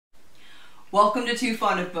Welcome to Too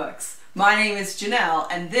Fond of Books. My name is Janelle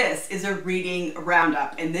and this is a reading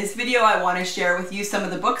roundup. In this video I want to share with you some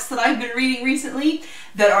of the books that I've been reading recently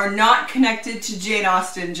that are not connected to Jane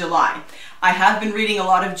Austen July. I have been reading a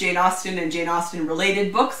lot of Jane Austen and Jane Austen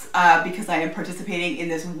related books because I am participating in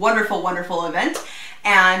this wonderful event,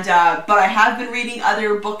 and but I have been reading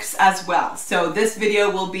other books as well. So this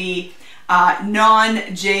video will be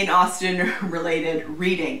non-Jane Austen related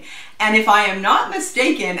reading. And if I am not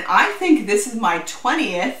mistaken, I think this is my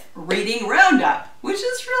 20th reading roundup, which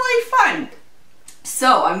is really fun.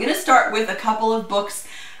 So I'm going to start with a couple of books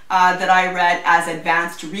that I read as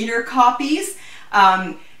advanced reader copies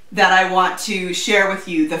that I want to share with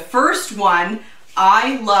you. The first one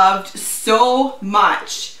I loved so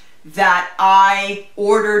much that I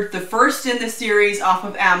ordered the first in the series off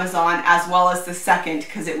of Amazon as well as the second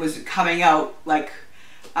because it was coming out like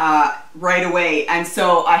right away, and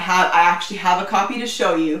so I actually have a copy to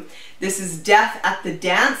show you. This is Death at the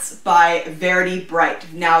Dance by Verity.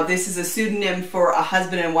 Now this is a pseudonym for a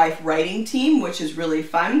husband and wife writing team, which is really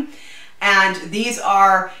fun. And these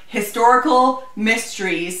are historical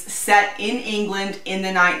mysteries set in England in the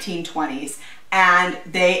 1920s, and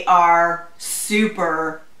they are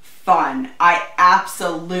super fun. I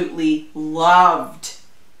absolutely loved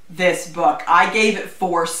this book. I gave it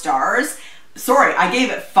 4 stars. Sorry, I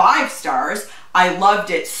gave it 5 stars. I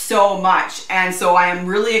loved it so much, and so I am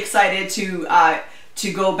really excited to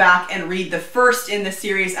go back and read the first in the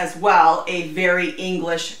series as well, A Very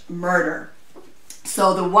English Murder.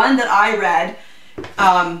 So the one that I read,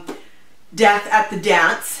 Death at the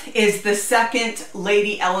Dance, is the second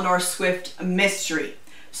Lady Eleanor Swift mystery.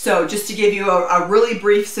 So just to give you a really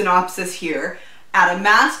brief synopsis here, at a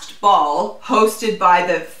masked ball hosted by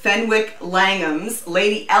the Fenwick Langhams,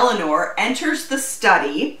 Lady Eleanor enters the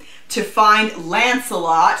study to find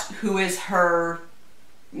Lancelot, who is her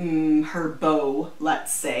beau,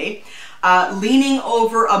 let's say, leaning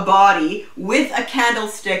over a body with a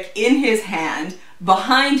candlestick in his hand.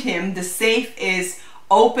 Behind him, the safe is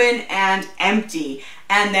open and empty,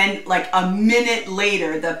 and then like a minute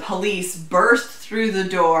later the police burst through the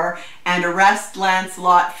door and arrest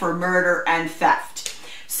Lancelot for murder and theft.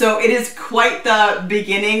 So it is quite the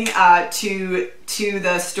beginning to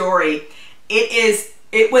the story.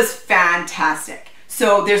 It was fantastic.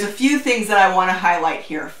 So there's a few things that I want to highlight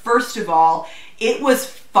here. First of all, it was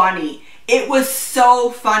funny. It was so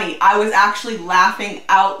funny. I was actually laughing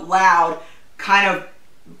out loud kind of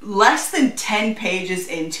less than 10 pages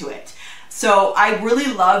into it. So I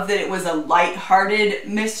really love that it was a light-hearted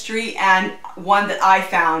mystery and one that I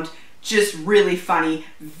found just really funny,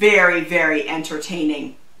 very, very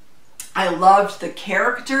entertaining. I loved the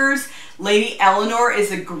characters. Lady Eleanor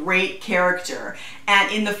is a great character,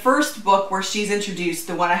 and in the first book where she's introduced,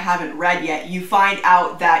 the one I haven't read yet, you find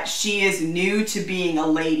out that she is new to being a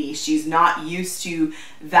lady. She's not used to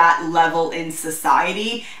that level in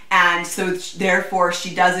society, and so therefore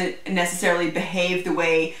she doesn't necessarily behave the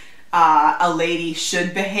way a lady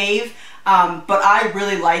should behave. But I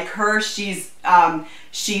really like her. She's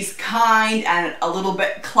kind and a little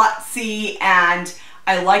bit klutzy, and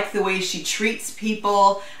I like the way she treats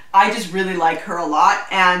people. I just really like her a lot,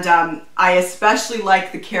 and I especially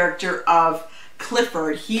like the character of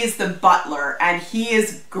Clifford. He is the butler, and he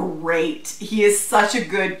is great. He is such a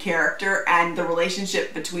good character, and the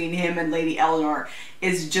relationship between him and Lady Eleanor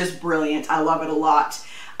is just brilliant. I love it a lot.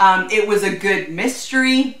 It was a good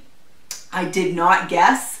mystery. I did not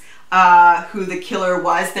guess who the killer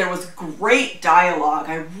was. There was great dialogue.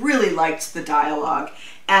 I really liked the dialogue,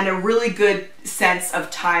 and a really good sense of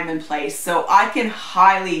time and place. So I can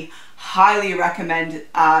highly, highly recommend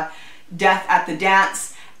Death at the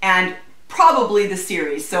Dance and probably the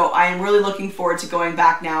series. So I am really looking forward to going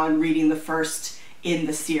back now and reading the first in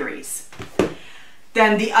the series.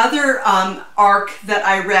 Then the other arc that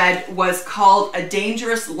I read was called A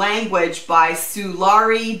Dangerous Language by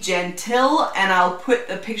Sulari Gentill, and I'll put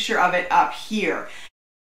a picture of it up here.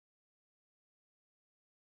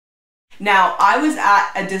 Now, I was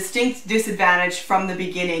at a distinct disadvantage from the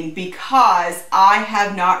beginning because I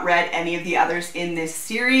have not read any of the others in this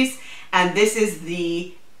series, and this is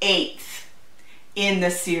the 8th in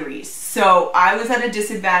the series. So I was at a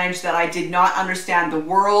disadvantage that I did not understand the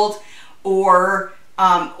world or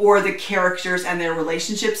the characters and their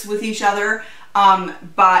relationships with each other.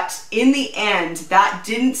 But in the end, that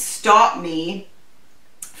didn't stop me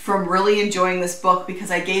from really enjoying this book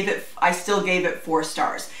because I still gave it 4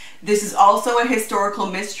 stars. This is also a historical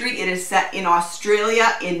mystery. It is set in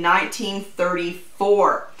Australia in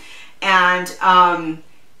 1934. And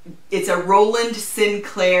it's a Roland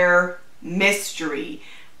Sinclair mystery.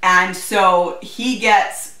 And so he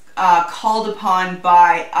gets called upon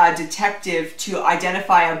by a detective to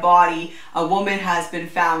identify a body. A woman has been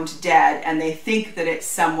found dead, and they think that it's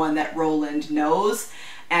someone that Roland knows,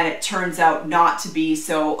 and it turns out not to be.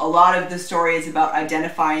 So a lot of the story is about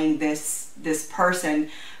identifying this person,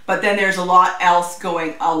 but then there's a lot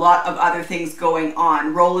of other things going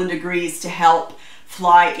on. Roland agrees to help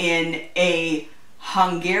fly in a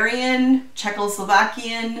Hungarian,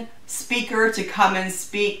 Czechoslovakian speaker to come and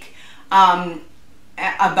speak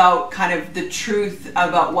about kind of the truth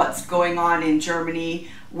about what's going on in Germany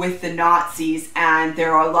with the Nazis, and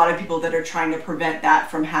there are a lot of people that are trying to prevent that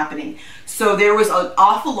from happening. So there was an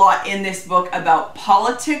awful lot in this book about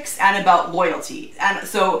politics and about loyalty. And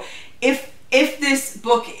so if this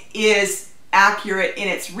book is accurate in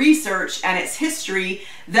its research and its history,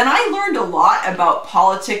 then I learned a lot about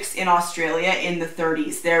politics in Australia in the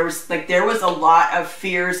 30s. There was a lot of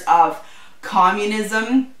fears of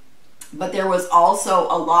communism, but there was also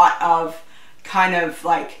a lot of kind of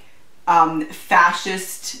like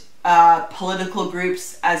fascist political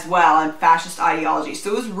groups as well, and fascist ideology.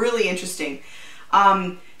 So it was really interesting.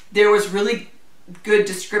 There was really good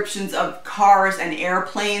descriptions of cars and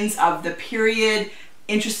airplanes of the period,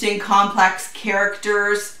 interesting complex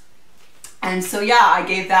characters. And so yeah, I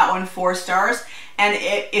gave that one 4 stars. And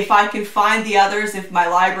if I can find the others, if my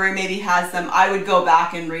library maybe has them, I would go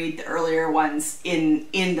back and read the earlier ones in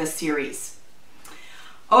the series.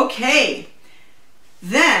 Okay,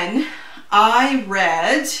 then I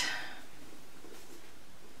read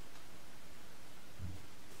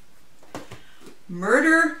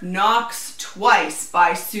Murder Knocks Twice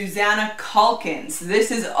by Susanna Calkins.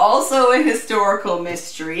 This is also a historical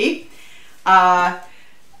mystery, and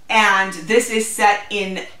this is set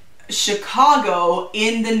in Chicago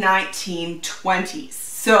in the 1920s.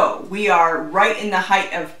 So we are right in the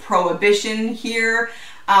height of Prohibition here,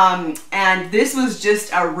 and this was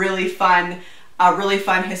just a really fun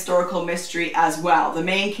historical mystery as well. The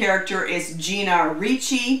main character is Gina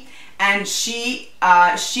Ricci, and she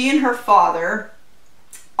and her father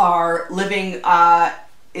are living,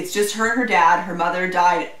 it's just her and her dad. Her mother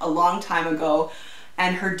died a long time ago,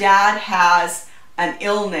 and her dad has an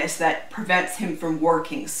illness that prevents him from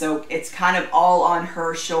working, so it's kind of all on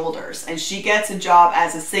her shoulders. And she gets a job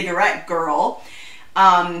as a cigarette girl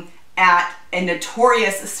at a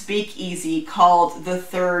notorious speakeasy called The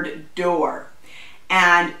Third Door.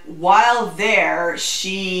 And while there,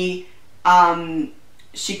 she kind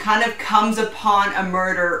of comes upon a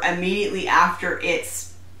murder immediately after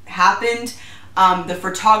it's happened. The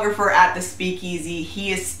photographer at the speakeasy,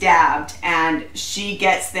 he is stabbed, and she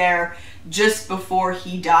gets there just before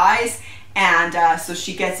he dies, and so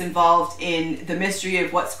she gets involved in the mystery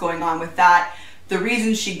of what's going on with that. The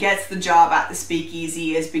reason she gets the job at the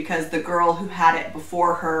speakeasy is because the girl who had it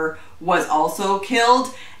before her was also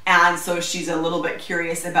killed, and so she's a little bit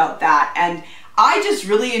curious about that. And I just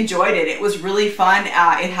really enjoyed it. It was really fun. It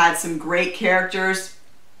had some great characters,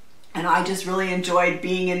 and I just really enjoyed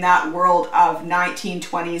being in that world of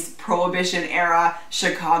 1920s Prohibition era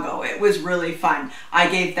Chicago. It was really fun. I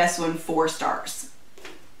gave this one 4 stars.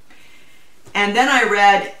 And then I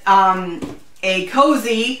read a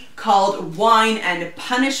cozy called Wine and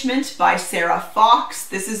Punishment by Sarah Fox.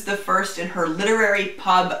 This is the first in her literary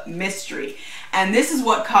pub mystery. And this is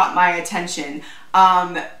what caught my attention,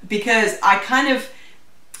 because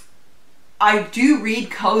I do read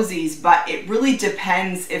cozies, but it really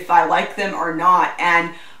depends if I like them or not.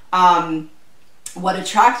 And what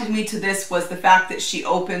attracted me to this was the fact that she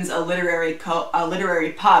opens a literary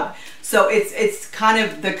pub. So it's kind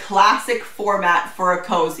of the classic format for a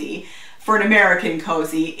cozy, for an American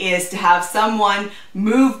cozy, is to have someone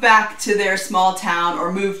move back to their small town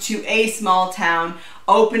or move to a small town,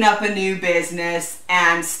 open up a new business,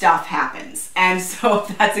 and stuff happens. And so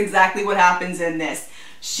that's exactly what happens in this.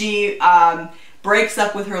 She breaks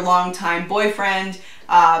up with her longtime boyfriend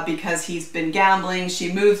because he's been gambling.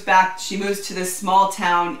 She moves to this small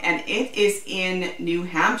town, and it is in New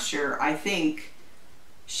Hampshire, I think.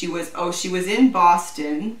 She was in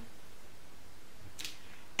Boston.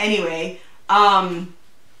 Anyway, and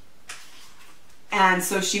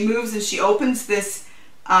so she moves and she opens this,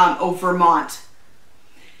 Vermont.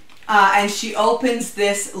 And she opens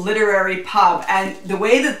this literary pub, and the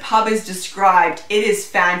way the pub is described, it is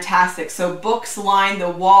fantastic. So books line the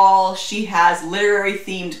wall, she has literary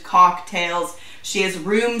themed cocktails, she has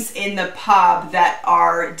rooms in the pub that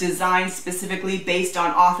are designed specifically based on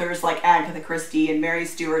authors like Agatha Christie and Mary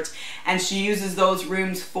Stuart, and she uses those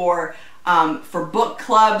rooms for book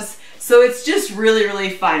clubs. So it's just really,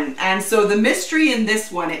 really fun. And so the mystery in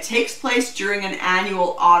this one, it takes place during an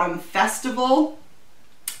annual autumn festival.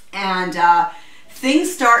 And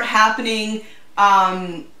things start happening,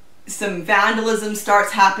 some vandalism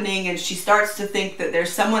starts happening, and she starts to think that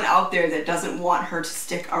there's someone out there that doesn't want her to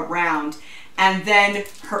stick around. And then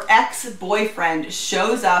her ex-boyfriend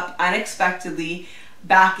shows up unexpectedly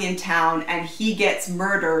back in town, and he gets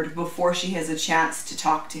murdered before she has a chance to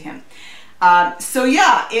talk to him. So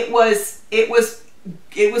yeah, it was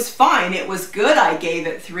fine. It was good. I gave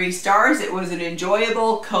it 3 stars. It was an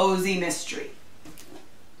enjoyable, cozy mystery.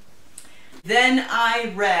 Then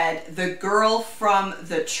I read The Girl from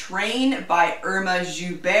the Train by Irma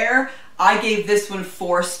Joubert. I gave this one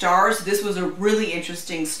 4 stars. This was a really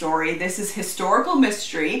interesting story. This is historical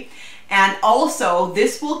mystery, and also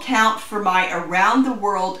this will count for my Around the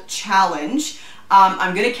World challenge.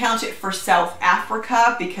 I'm going to count it for South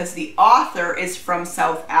Africa because the author is from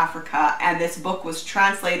South Africa, and this book was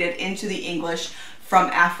translated into the English from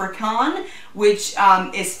Afrikaans, which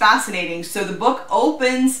is fascinating. So the book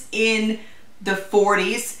opens in the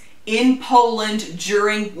 40s in Poland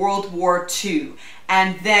during World War II,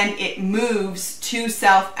 and then it moves to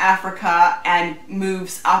South Africa and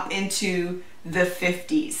moves up into the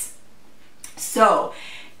 50s. So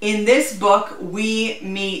in this book we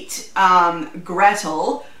meet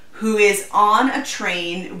Grettel, who is on a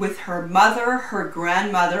train with her mother, her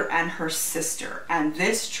grandmother, and her sister, and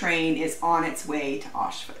this train is on its way to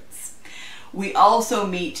Auschwitz. We also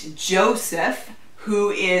meet Joseph,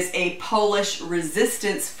 who is a Polish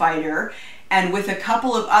resistance fighter, and with a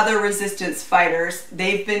couple of other resistance fighters,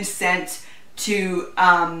 they've been sent to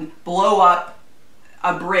blow up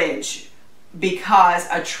a bridge because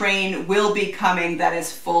a train will be coming that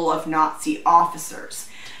is full of Nazi officers.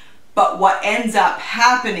 But what ends up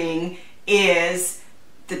happening is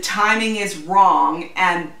the timing is wrong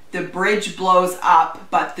and the bridge blows up,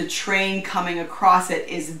 but the train coming across it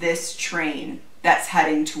is this train that's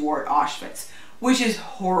heading toward Auschwitz, which is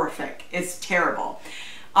horrific. It's terrible.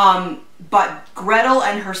 But Gretel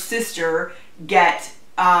and her sister get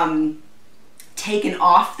taken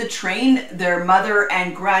off the train. Their mother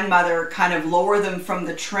and grandmother kind of lower them from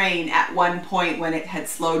the train at one point when it had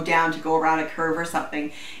slowed down to go around a curve or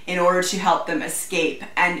something in order to help them escape.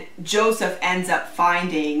 And Joseph ends up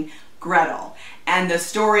finding Gretel. And the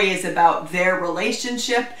story is about their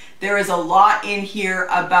relationship. There is a lot in here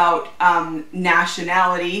about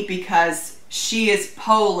nationality because she is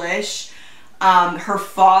Polish. Her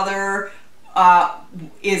father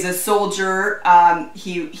is a soldier.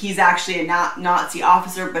 He's actually a Nazi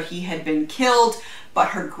officer, but he had been killed. But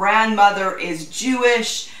her grandmother is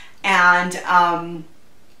Jewish, and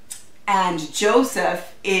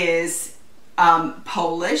Joseph is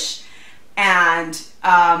Polish and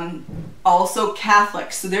also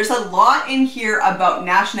Catholic. So there's a lot in here about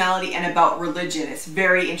nationality and about religion. It's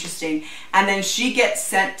very interesting. And then she gets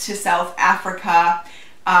sent to South Africa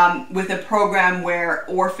with a program where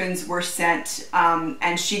orphans were sent,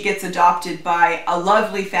 and she gets adopted by a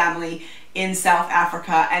lovely family in South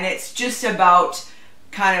Africa. And it's just about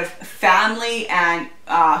kind of family and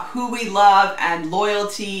who we love and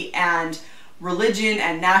loyalty and religion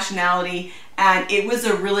and nationality. And it was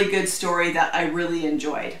a really good story that I really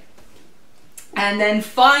enjoyed. And then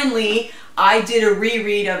finally, I did a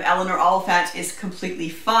reread of Eleanor Oliphant is Completely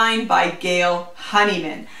Fine by Gail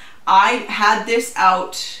Honeyman. I had this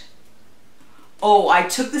out, I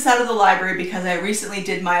took this out of the library because I recently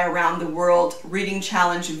did my Around the World Reading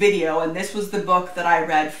Challenge video, and this was the book that I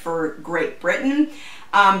read for Great Britain.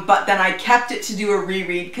 But then I kept it to do a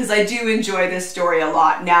reread because I do enjoy this story a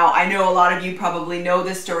lot. Now, I know a lot of you probably know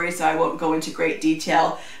this story, so I won't go into great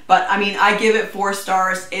detail. But I mean, I give it 4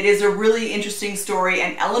 stars. It is a really interesting story,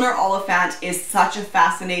 and Eleanor Oliphant is such a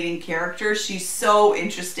fascinating character. She's so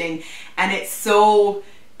interesting, and it's so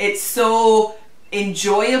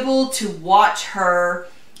enjoyable to watch her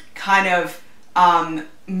kind of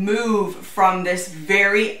move from this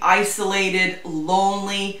very isolated,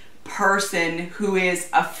 lonely person who is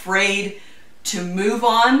afraid to move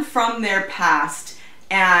on from their past,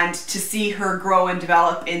 and to see her grow and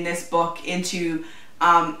develop in this book into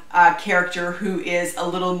a character who is a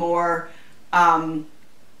little more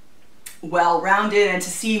well-rounded, and to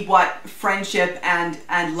see what friendship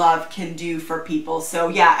and love can do for people. So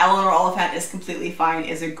yeah, Eleanor Oliphant is Completely Fine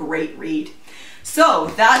is a great read.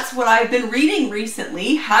 So that's what I've been reading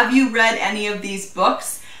recently. Have you read any of these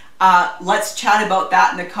books? Let's chat about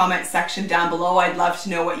that in the comment section down below. I'd love to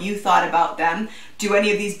know what you thought about them. Do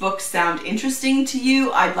any of these books sound interesting to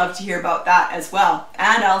you? I'd love to hear about that as well.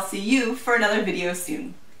 And I'll see you for another video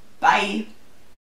soon. Bye!